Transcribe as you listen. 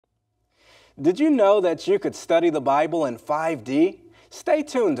Did you know that you could study the Bible in 5D? Stay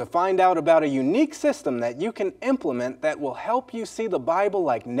tuned to find out about a unique system that you can implement that will help you see the Bible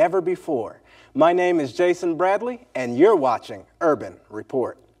like never before. My name is Jason Bradley, and you're watching Urban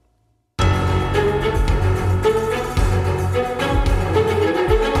Report.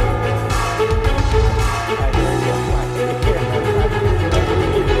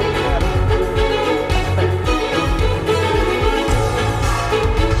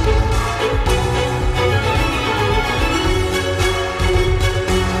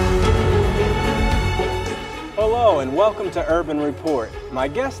 Hello and welcome to Urban Report. My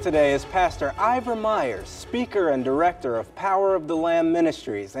guest today is Pastor Ivor Myers, speaker and director of Power of the Lamb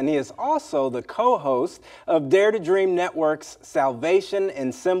Ministries, and he is also the co-host of Dare to Dream Network's Salvation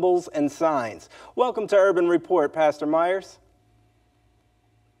in Symbols and Signs. Welcome to Urban Report, Pastor Myers.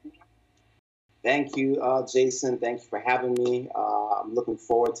 Thank you, Jason. Thank you for having me. I'm looking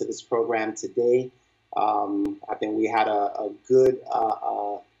forward to this program today. I think we had a good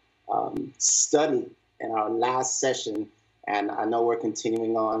study in our last session, and I know we're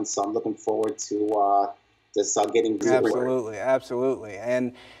continuing on, so I'm looking forward to just getting to the word. Absolutely.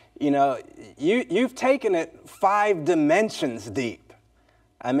 And, you know, you've taken it 5 dimensions deep.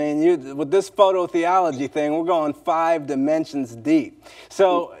 I mean, with this photo-theology thing, we're going 5 dimensions deep.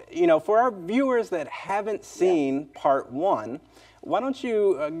 So, you know, for our viewers that haven't seen part 1, why don't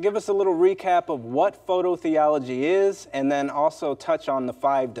you give us a little recap of what photo-theology is, and then also touch on the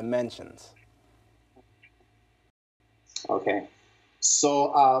 5 dimensions. Okay,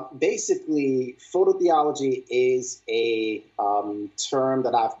 so basically, photo-theology is a term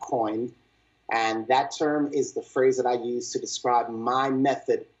that I've coined, and that term is the phrase that I use to describe my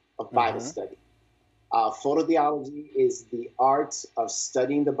method of Bible study. Photo-theology is the art of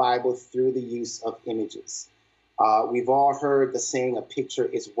studying the Bible through the use of images. We've all heard the saying, a picture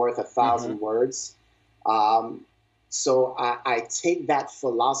is worth 1,000 words. So I take that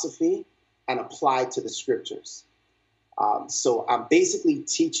philosophy and apply it to the scriptures. So I'm basically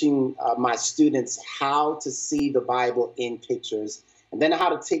teaching my students how to see the Bible in pictures, and then how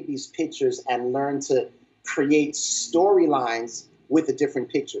to take these pictures and learn to create storylines with the different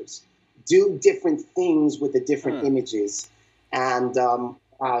pictures, do different things with the different images. And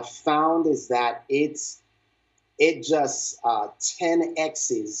what I've found is that it just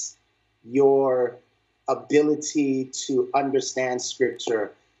 10x's your ability to understand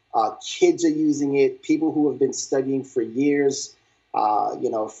scripture. Kids are using it, people who have been studying for years, you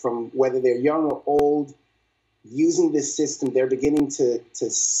know, from whether they're young or old, using this system, they're beginning to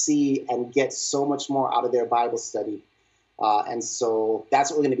see and get so much more out of their Bible study. And so that's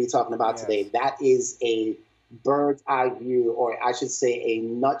what we're going to be talking about today. That is a bird's eye view, or I should say a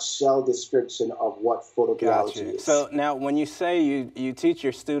nutshell description of what photo-theology is. So now when you say you teach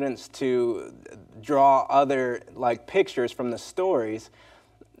your students to draw other like pictures from the stories,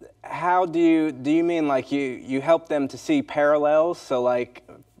 how do you mean, like you help them to see parallels? So like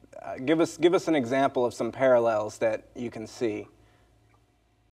give us an example of some parallels that you can see.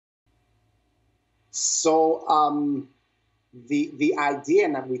 So the idea,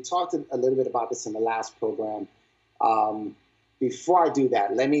 and we talked a little bit about this in the last program. Before I do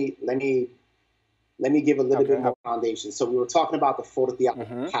that, let me give a little bit more foundation. So we were talking about the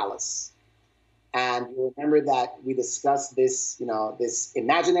Photo-Theology palace. And you remember that we discussed this, you know, this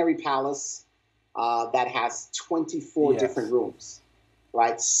imaginary palace that has 24 different rooms,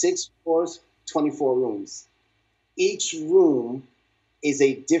 right? 6 floors, 24 rooms. Each room is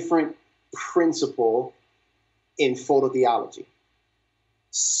a different principle in photo-theology.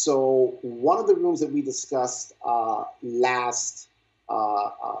 So one of the rooms that we discussed on our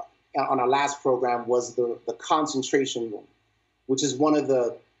last program was the concentration room, which is one of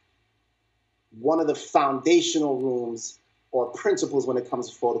the foundational rooms or principles when it comes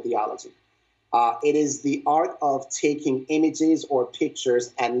to photo-theology. It is the art of taking images or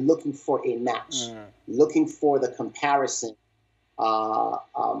pictures and looking for a match, looking for the comparison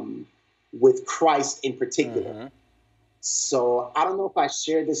with Christ in particular. So I don't know if I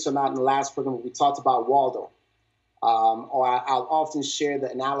shared this or not in the last program, but we talked about Waldo. Or I'll often share the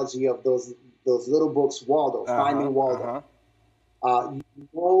analogy of those little books, Waldo, Finding Waldo.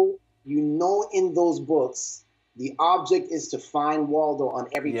 You know, in those books, the object is to find Waldo on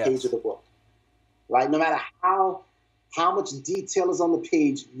every page of the book, right? No matter how much detail is on the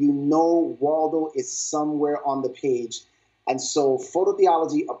page, you know Waldo is somewhere on the page. And so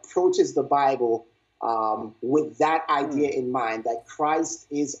photo-theology approaches the Bible with that idea in mind, that Christ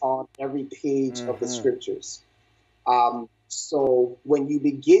is on every page of the scriptures. So when you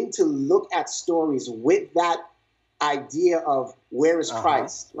begin to look at stories with that idea of where is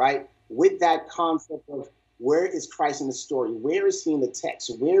Christ, right? with that concept of where is Christ in the story? Where is he in the text?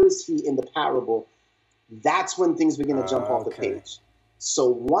 Where is he in the parable? That's when things begin to jump off the page. So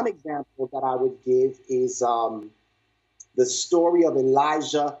one example that I would give is the story of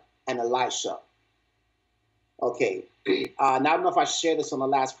Elijah and Elisha. Okay, now I don't know if I shared this on the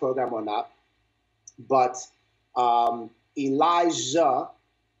last program or not, but Elijah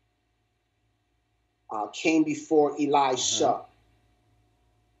came before Elisha.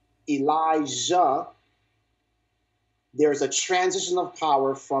 Elijah, there's a transition of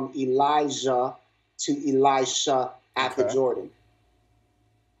power from Elijah to Elisha at the Jordan.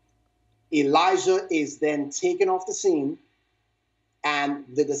 Elijah is then taken off the scene, and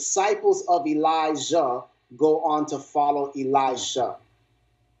the disciples of Elijah go on to follow Elisha.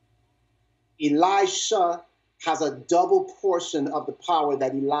 Elisha has a double portion of the power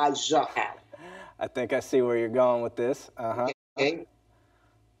that Elijah had. I think I see where you're going with this. Okay.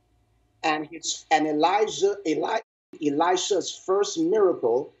 And Elisha's first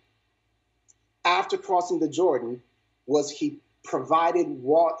miracle after crossing the Jordan was he provided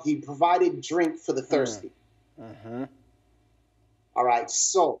drink for the thirsty. All right.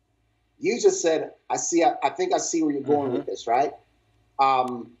 So you just said, I think I see where you're going with this, right?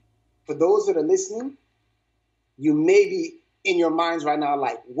 For those that are listening, you may be in your minds right now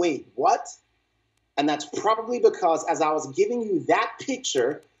like, wait, what? And that's probably because as I was giving you that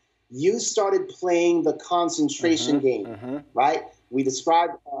picture, you started playing the concentration game, right? We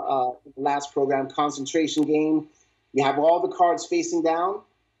described in the last program, concentration game. You have all the cards facing down.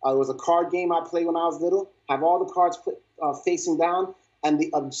 It was a card game I played when I was little. Have all the cards facing down, and the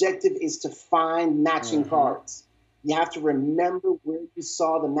objective is to find matching cards. You have to remember where you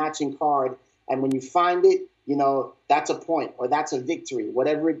saw the matching card, and when you find it, you know, that's a point or that's a victory,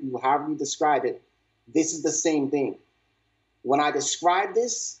 however you describe it. This is the same thing. When I describe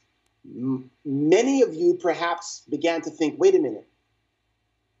this, many of you perhaps began to think, wait a minute,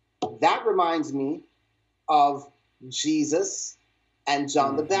 that reminds me of Jesus and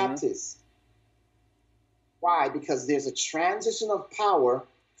John the Baptist. Why? Because there's a transition of power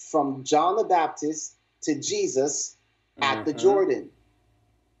from John the Baptist to Jesus at the Jordan.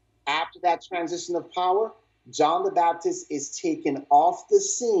 After that transition of power, John the Baptist is taken off the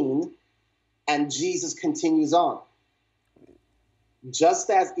scene and Jesus continues on. Just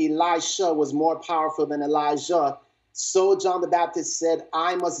as Elisha was more powerful than Elijah, so John the Baptist said,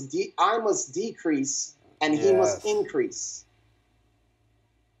 I must decrease and he must increase.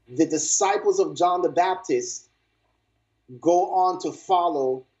 The disciples of John the Baptist go on to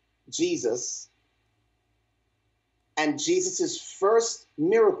follow Jesus. And Jesus' first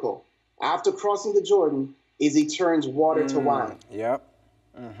miracle after crossing the Jordan is he turns water to wine.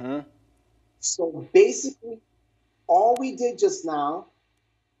 So basically, all we did just now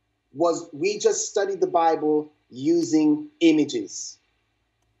was we just studied the Bible using images,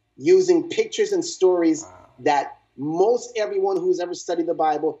 using pictures and stories that most everyone who's ever studied the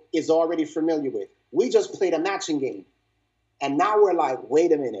Bible is already familiar with. We just played a matching game. And now we're like,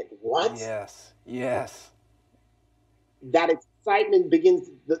 wait a minute, what? Yes. That excitement begins,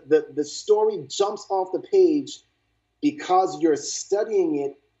 the story jumps off the page because you're studying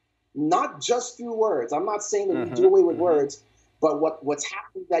it, not just through words. I'm not saying that you do away with words, but what's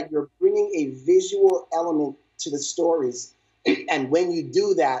happening is that you're bringing a visual element to the stories. And when you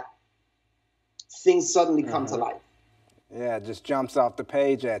do that, things suddenly come to life. Yeah, it just jumps off the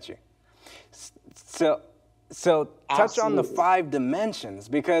page at you. So touch on the 5 dimensions,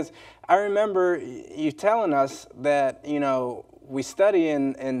 because I remember you telling us that, you know, we study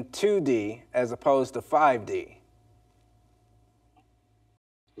in 2D as opposed to 5D.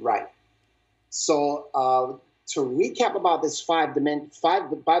 Right. So to recap about this by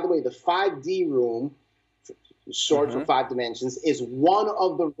the way, the 5D room, short for 5 dimensions, is one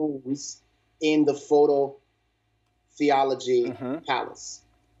of the rooms in the Photo-Theology Palace.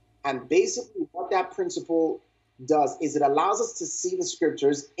 And basically what that principle does is it allows us to see the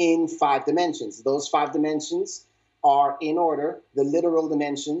scriptures in 5 dimensions. Those 5 dimensions are in order: the literal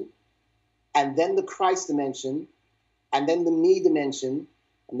dimension, and then the Christ dimension, and then the me dimension,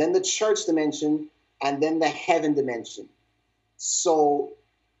 and then the church dimension, and then the heaven dimension. So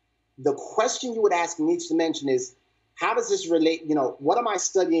the question you would ask in each dimension is, how does this relate? You know, what am I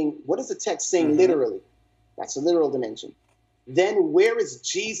studying? What is the text saying literally? That's the literal dimension. Then where is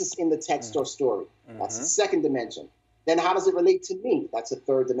Jesus in the text or story? That's the second dimension. Then how does it relate to me? That's the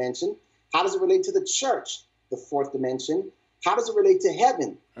third dimension. How does it relate to the church? The fourth dimension. How does it relate to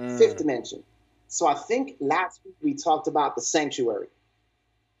heaven? Fifth dimension. So I think last week we talked about the sanctuary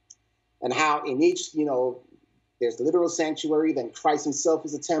and how in each, you know, there's the literal sanctuary, then Christ himself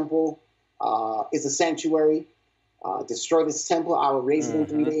is a temple, is a sanctuary. Destroy this temple, I will raise it in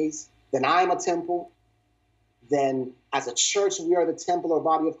 3 days. Then I am a temple. Then as a church, we are the temple or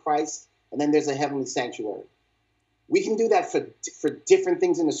body of Christ. And then there's a heavenly sanctuary. We can do that for different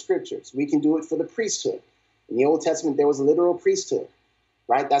things in the scriptures. We can do it for the priesthood. In the Old Testament, there was a literal priesthood,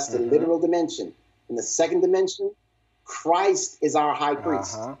 right? That's the literal dimension. In the second dimension, Christ is our high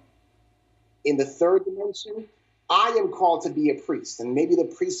priest. In the third dimension, I am called to be a priest, and maybe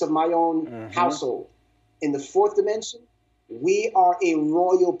the priest of my own household. In the fourth dimension, we are a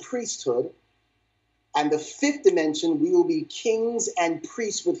royal priesthood. And the fifth dimension, we will be kings and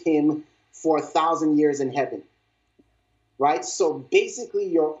priests with him for 1,000 years in heaven. Right? So basically,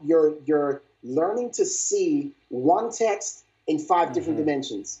 you're learning to see one text in 5 different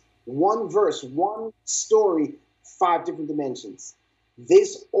dimensions. One verse, one story, 5 different dimensions.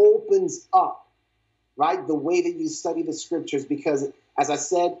 This opens up, right, the way that you study the scriptures, because, as I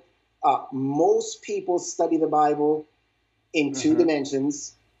said, most people study the Bible in 2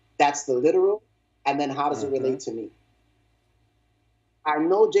 dimensions. That's the literal, and then how does it relate to me? I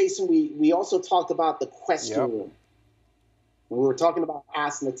know, Jason, we also talked about the question room. We were talking about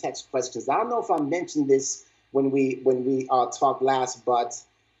asking the text questions. I don't know if I mentioned this when we talked last, but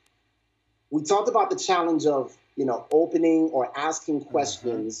we talked about the challenge of, opening or asking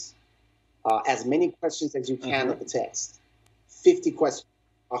questions, as many questions as you can of the text. 50 questions,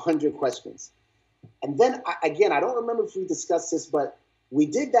 100 questions. And then, again, I don't remember if we discussed this, but we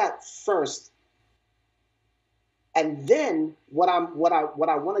did that first. And then what I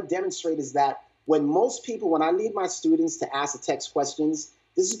want to demonstrate is that when I lead my students to ask the text questions,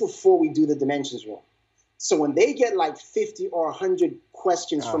 this is before we do the dimensions room. So when they get like 50 or 100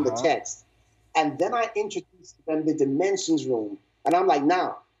 questions from the text, and then I introduce to them the dimensions room, and I'm like,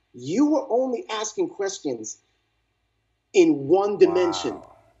 now, you were only asking questions in 1 dimension.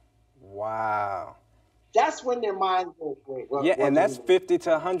 Wow. That's when their mind goes, wait. And that's 50 to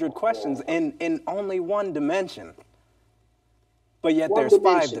 100 questions in only 1 dimension. But yet there's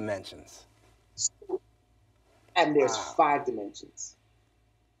 5 dimensions. And there's 5 dimensions.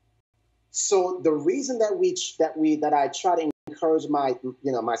 So the reason that I try to encourage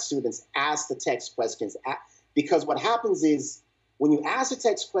my students ask the text questions, because what happens is when you ask the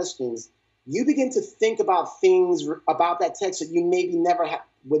text questions, you begin to think about things about that text that you maybe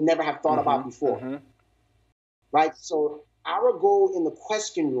would never have thought about before. Right? So our goal in the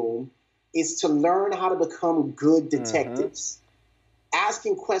question room is to learn how to become good detectives,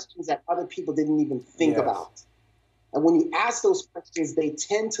 asking questions that other people didn't even think about. And when you ask those questions, they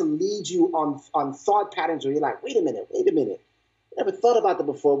tend to lead you on thought patterns where you're like, wait a minute. I never thought about that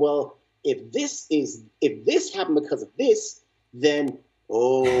before. Well, if this happened because of this, then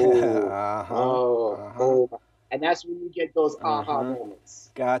and that's when you get those aha moments.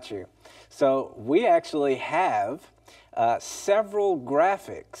 Got you. So we actually have several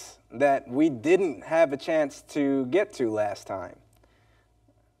graphics that we didn't have a chance to get to last time.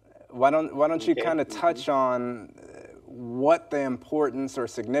 Why don't you kind of touch on what the importance or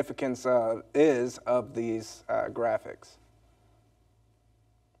significance is of these graphics?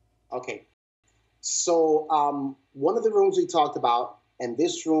 Okay. So one of the rooms we talked about, and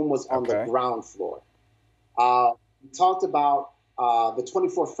this room was on the ground floor. We talked about the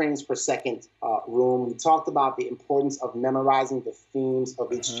 24 frames per second room. We talked about the importance of memorizing the themes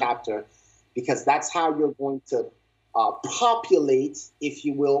of each chapter, because that's how you're going to populate, if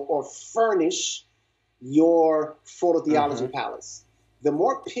you will, or furnish your Photo-Theology palace. The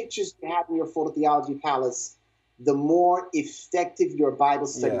more pictures you have in your Photo-Theology palace, the more effective your Bible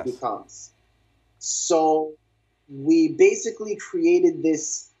study becomes. So we basically created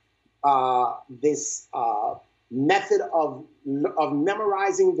this method of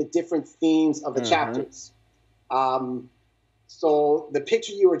memorizing the different themes of the chapters. So the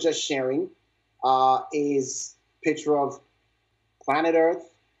picture you were just sharing is a picture of planet Earth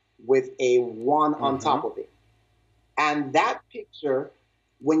with a 1 on top of it. And that picture,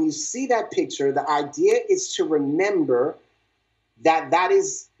 when you see that picture, the idea is to remember that that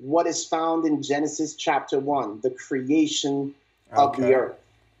is what is found in Genesis chapter 1, the creation of the earth.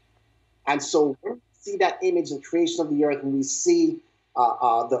 And so when we see that image of creation of the earth, and we see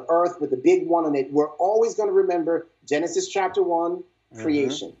the earth with the big 1 on it, we're always going to remember Genesis chapter 1,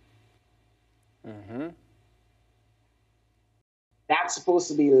 creation. That's supposed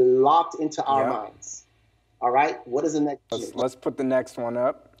to be locked into our minds. All right? What is the next? Let's put the next one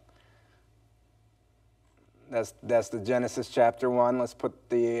up. That's the Genesis chapter 1. Let's put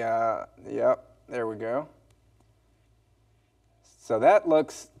the, there we go. So that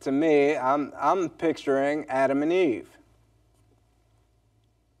looks to me, I'm picturing Adam and Eve.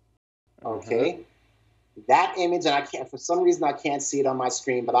 Okay. That image, and I can't, for some reason, I can't see it on my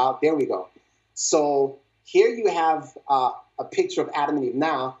screen, but there we go. So here you have a picture of Adam and Eve.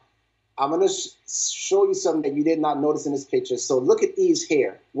 Now, I'm going to show you something that you did not notice in this picture. So look at Eve's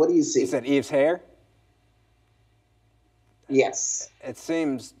hair. What do you see? You said Eve's hair? Yes. It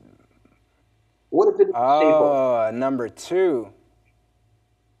seems... What is it in the shape of? Oh, number 2.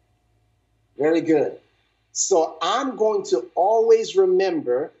 Very good. So I'm going to always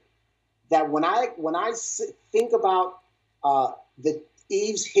remember that when I think about the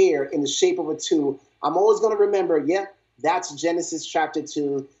Eve's hair in the shape of a 2, I'm always going to remember, yeah, that's Genesis chapter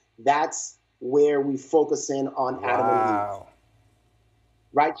 2. That's where we focus in on Adam and Eve.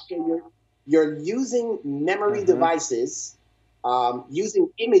 Right? So you're using memory devices, using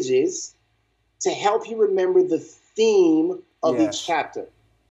images to help you remember the theme of each chapter.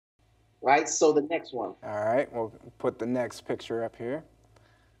 Right? So the next one. All right, we'll put the next picture up here.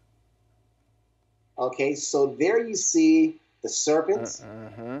 Okay, so there you see the serpent.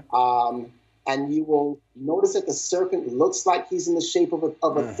 And you will notice that the serpent looks like he's in the shape of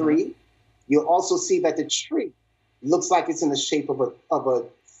a 3. You'll also see that the tree looks like it's in the shape of a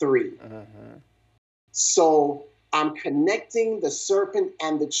 3. So I'm connecting the serpent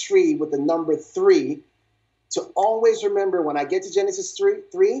and the tree with the number 3 to always remember when I get to Genesis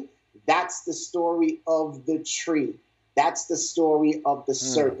 3, that's the story of the tree. That's the story of the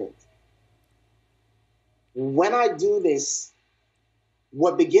serpent. When I do this,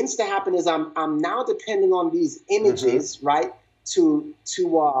 what begins to happen is I'm now depending on these images, right, to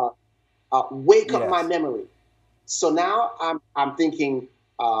wake up my memory. So now I'm thinking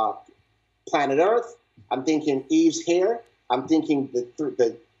planet Earth. I'm thinking Eve's hair. I'm thinking the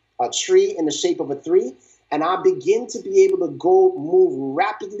tree in the shape of a 3. And I begin to be able to move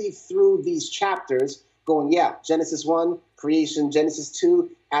rapidly through these chapters going, yeah, Genesis 1, creation, Genesis 2,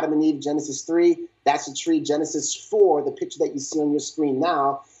 Adam and Eve, Genesis 3, that's the tree. Genesis 4, the picture that you see on your screen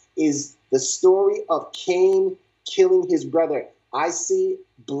now, is the story of Cain killing his brother. I see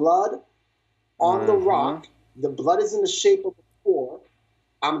blood on the rock. The blood is in the shape of a 4.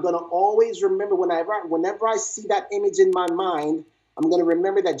 I'm going to always remember whenever I see that image in my mind, I'm going to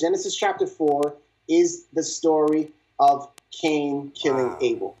remember that Genesis chapter 4 is the story of Cain killing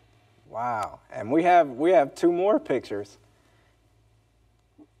Abel. Wow. And we have 2 more pictures.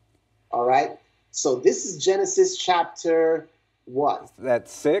 All right. So this is Genesis chapter what?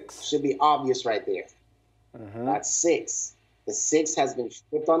 That's 6. Should be obvious right there. That's 6. The 6 has been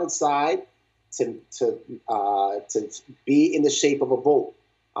flipped on its side to be in the shape of a boat.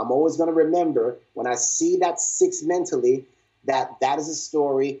 I'm always going to remember when I see that 6 mentally that is a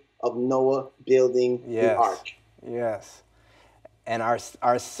story of Noah building the ark. Yes. And our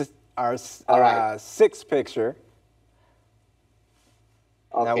 6th picture.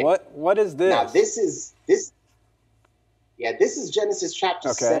 Okay. Now what is this? Now this is Genesis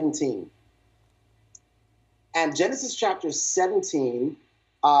chapter 17. And Genesis chapter 17,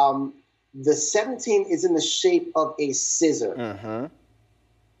 the 17 is in the shape of a scissor.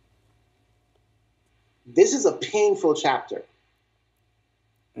 This is a painful chapter.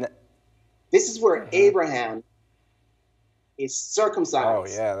 This is where Abraham is circumcised. Oh,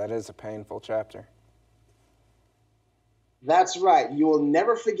 yeah, that is a painful chapter. That's right. You will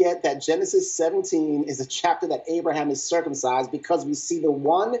never forget that Genesis 17 is a chapter that Abraham is circumcised because we see the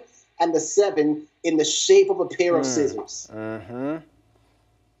 1 and the 7 in the shape of a pair of scissors.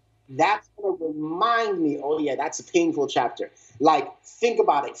 That's going to remind me, oh, yeah, that's a painful chapter. Like, think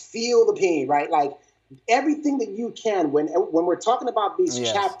about it. Feel the pain, right? Like, everything that you can. When we're talking about these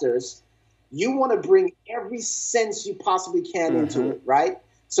chapters, you want to bring every sense you possibly can into it, right?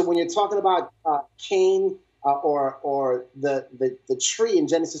 So when you're talking about Cain or the tree in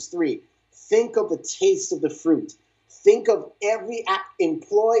Genesis 3, think of the taste of the fruit. Think of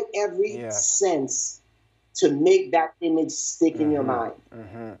employ every sense to make that image stick in your mind.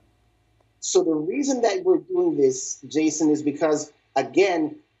 So the reason that we're doing this, Jason, is because,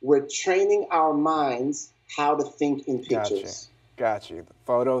 again, we're training our minds how to think in pictures. Got you.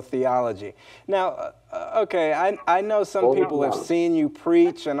 Photo-theology. Now, okay, I know some people have seen you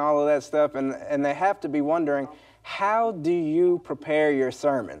preach and all of that stuff, and they have to be wondering, how do you prepare your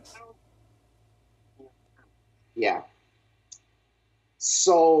sermons? Yeah.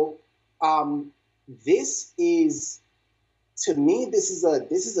 So this is, to me, this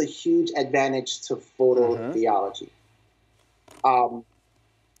is a huge advantage to photo-theology.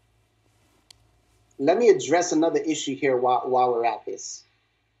 Let me address another issue here while we're at this.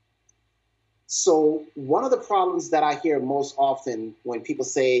 So one of the problems that I hear most often when people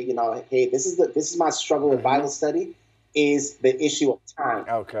say, you know, hey, this is my struggle with Bible study, is the issue of time.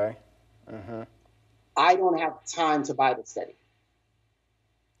 Okay. I don't have time to Bible study.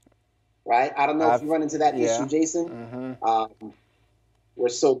 Right? I don't know if you run into that issue, Jason. We're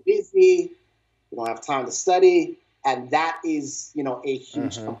so busy, we don't have time to study, and that is, you know, a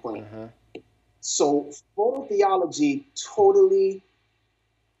huge complaint. So photo-theology totally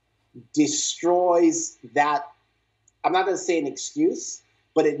destroys that. I'm not going to say an excuse,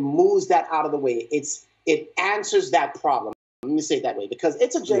 but it moves that out of the way. It answers that problem. Let me say it that way, because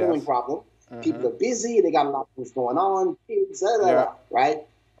it's a genuine problem. People are busy, they got a lot of things going on, kids, right?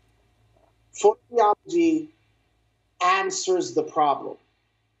 Photo-theology answers the problem.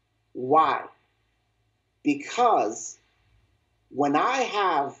 Why? Because when I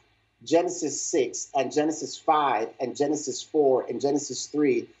have Genesis 6 and Genesis 5 and Genesis 4 and Genesis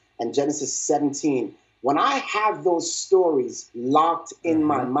 3 and Genesis 17, when I have those stories locked in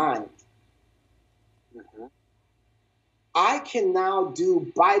my mind, I can now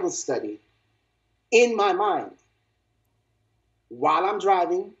do Bible study in my mind while I'm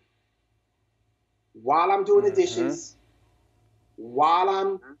driving, while I'm doing the dishes, while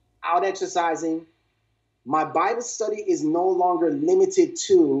I'm out exercising. My Bible study is no longer limited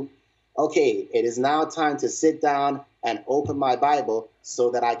to, okay, it is now time to sit down and open my Bible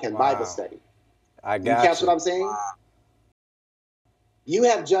so that I can Bible study. I got you. Catch what I'm saying? You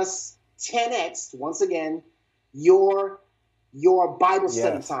have just 10x, once again, your Bible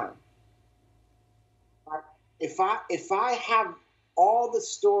study time. If I have all the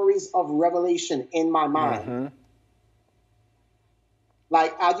stories of Revelation in my mind,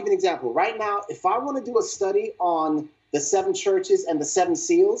 like, I'll give you an example. Right now, if I want to do a study on the 7 churches and the 7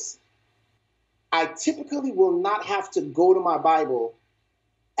 seals, I typically will not have to go to my Bible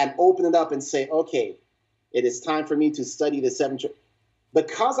and open it up and say, okay, it is time for me to study the 7 churches.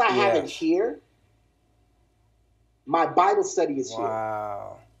 Because I have it here, my Bible study is here.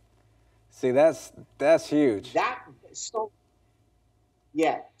 Wow. See, that's huge.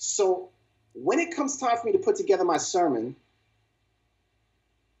 So when it comes time for me to put together my sermon,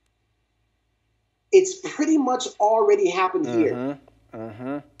 it's pretty much already happened here.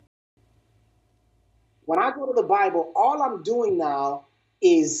 When I go to the Bible, all I'm doing now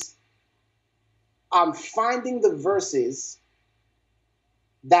is I'm finding the verses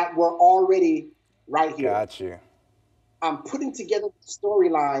that were already right here. Got you. I'm putting together the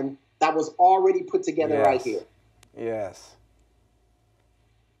storyline that was already put together right here. Yes.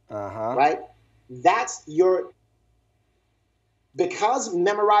 Right? That's because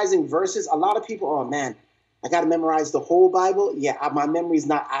memorizing verses, a lot of people, oh man, I got to memorize the whole Bible. Yeah, my memory's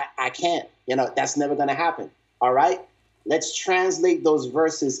not, I can't. You know, that's never going to happen. All right? Let's translate those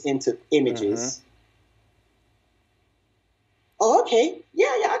verses into images. Oh, okay. Yeah,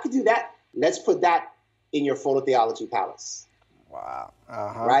 I could do that. Let's put that in your Photo-Theology Palace. Wow.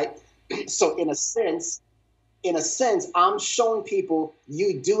 Right? So in a sense, I'm showing people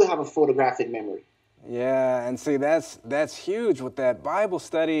you do have a photographic memory. Yeah, and see, that's huge with that Bible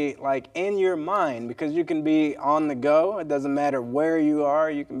study, like in your mind, because you can be on the go. It doesn't matter where you are.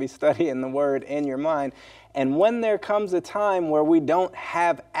 You can be studying the Word in your mind. And when there comes a time where we don't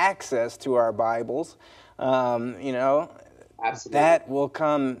have access to our Bibles, you know, that will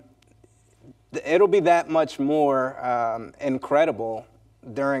come, it'll be that much more incredible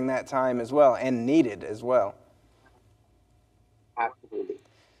during that time as well, and needed as well. Absolutely.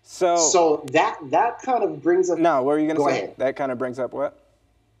 So that kind of brings up. No, what were you going to say? Ahead. That kind of brings up what?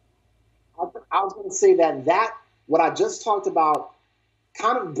 I was going to say that what I just talked about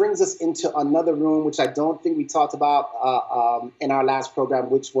kind of brings us into another room, which I don't think we talked about in our last program,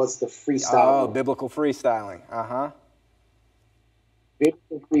 which was the freestyle. Oh, biblical freestyling.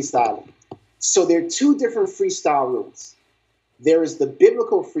 Biblical freestyling. So there are 2 different freestyle rooms. There is the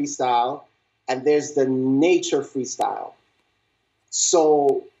biblical freestyle, and there's the nature freestyle.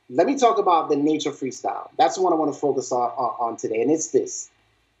 So let me talk about the nature freestyle. That's the one I want to focus on today, and it's this.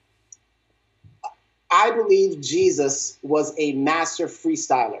 I believe Jesus was a master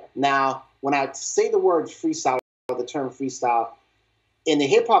freestyler. Now, when I say the word freestyle, or the term freestyle, in the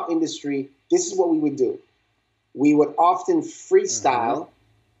hip-hop industry, this is what we would do. We would often freestyle,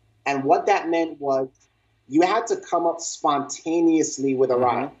 and what that meant was you had to come up spontaneously with a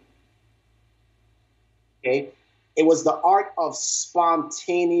rhyme. Okay? It was the art of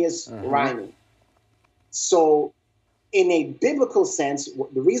spontaneous rhyming. So in a biblical sense,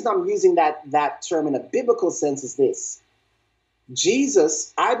 the reason I'm using that term in a biblical sense is this.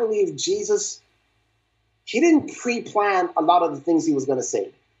 Jesus, I believe Jesus, he didn't pre-plan a lot of the things he was going to say.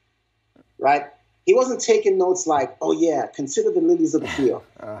 right? He wasn't taking notes like, oh yeah, consider the lilies of the field.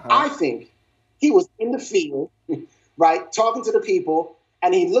 I think he was in the field, right, talking to the people,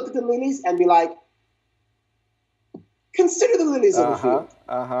 and he'd look at the lilies and be like, consider the lilies of the field.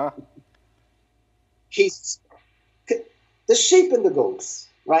 He's the sheep and the goats,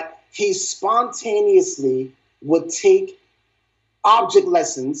 right? He spontaneously would take object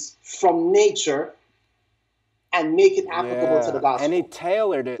lessons from nature and make it applicable to the gospel. And he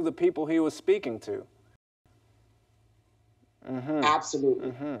tailored it to the people he was speaking to.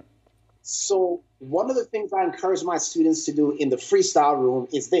 Absolutely. So one of the things I encourage my students to do in the freestyle room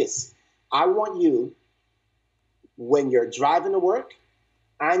is this. I want you, when you're driving to work,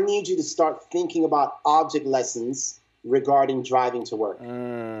 I need you to start thinking about object lessons regarding driving to work.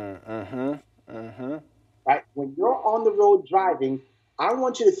 Right? When you're on the road driving, I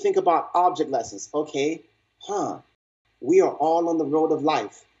want you to think about object lessons. Okay, we are all on the road of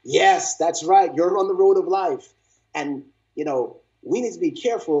life. Yes, that's right. You're on the road of life. And, you know, we need to be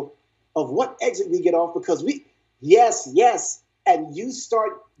careful of what exit we get off because yes. And you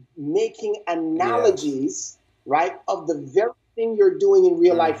start making analogies, right, of the very thing you're doing in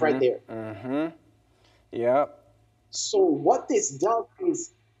real life right there. So what this does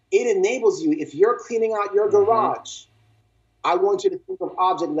is it enables you, if you're cleaning out your garage, I want you to think of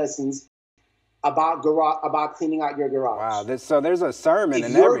object lessons about cleaning out your garage. Wow, so there's a sermon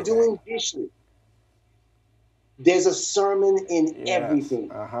in everything. If you're doing dishes, there's a sermon in everything,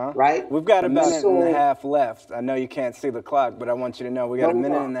 right? We've got a minute and a half left. I know you can't see the clock, but I want you to know we got a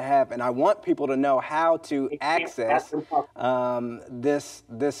minute and a half, and I want people to know how to access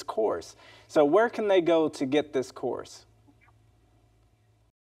this course. So where can they go to get this course?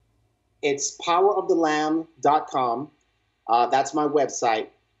 It's powerofthelamb.com. That's my website.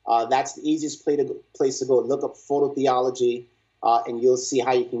 That's the easiest place to go. Look up Photo-Theology, and you'll see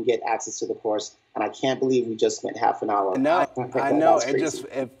how you can get access to the course. And I can't believe we just spent half an hour. No, I know.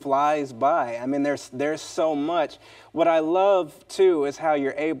 It flies by. I mean, there's so much. What I love, too, is how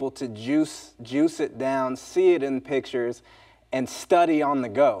you're able to juice it down, see it in pictures, and study on the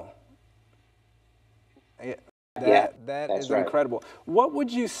go. That is incredible. What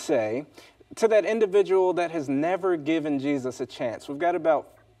would you say to that individual that has never given Jesus a chance? We've got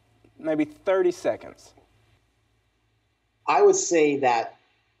about maybe 30 seconds. I would say that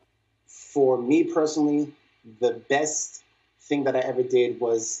for me personally, the best thing that I ever did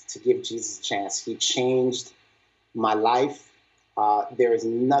was to give Jesus a chance. He changed my life. There is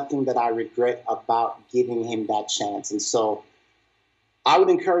nothing that I regret about giving him that chance. And so I would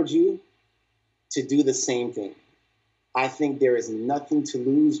encourage you to do the same thing. I think there is nothing to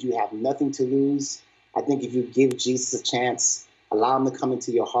lose. You have nothing to lose. I think if you give Jesus a chance, allow him to come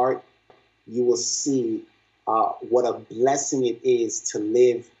into your heart, you will see what a blessing it is to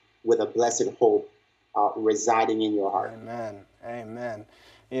live with a blessed hope residing in your heart. Amen. Amen.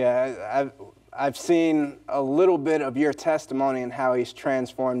 Yeah, I've seen a little bit of your testimony and how he's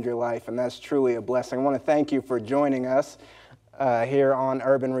transformed your life, and that's truly a blessing. I want to thank you for joining us here on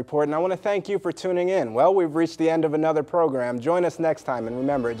Urban Report, and I want to thank you for tuning in. Well, we've reached the end of another program. Join us next time, and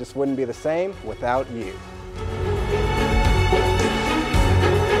remember, it just wouldn't be the same without you.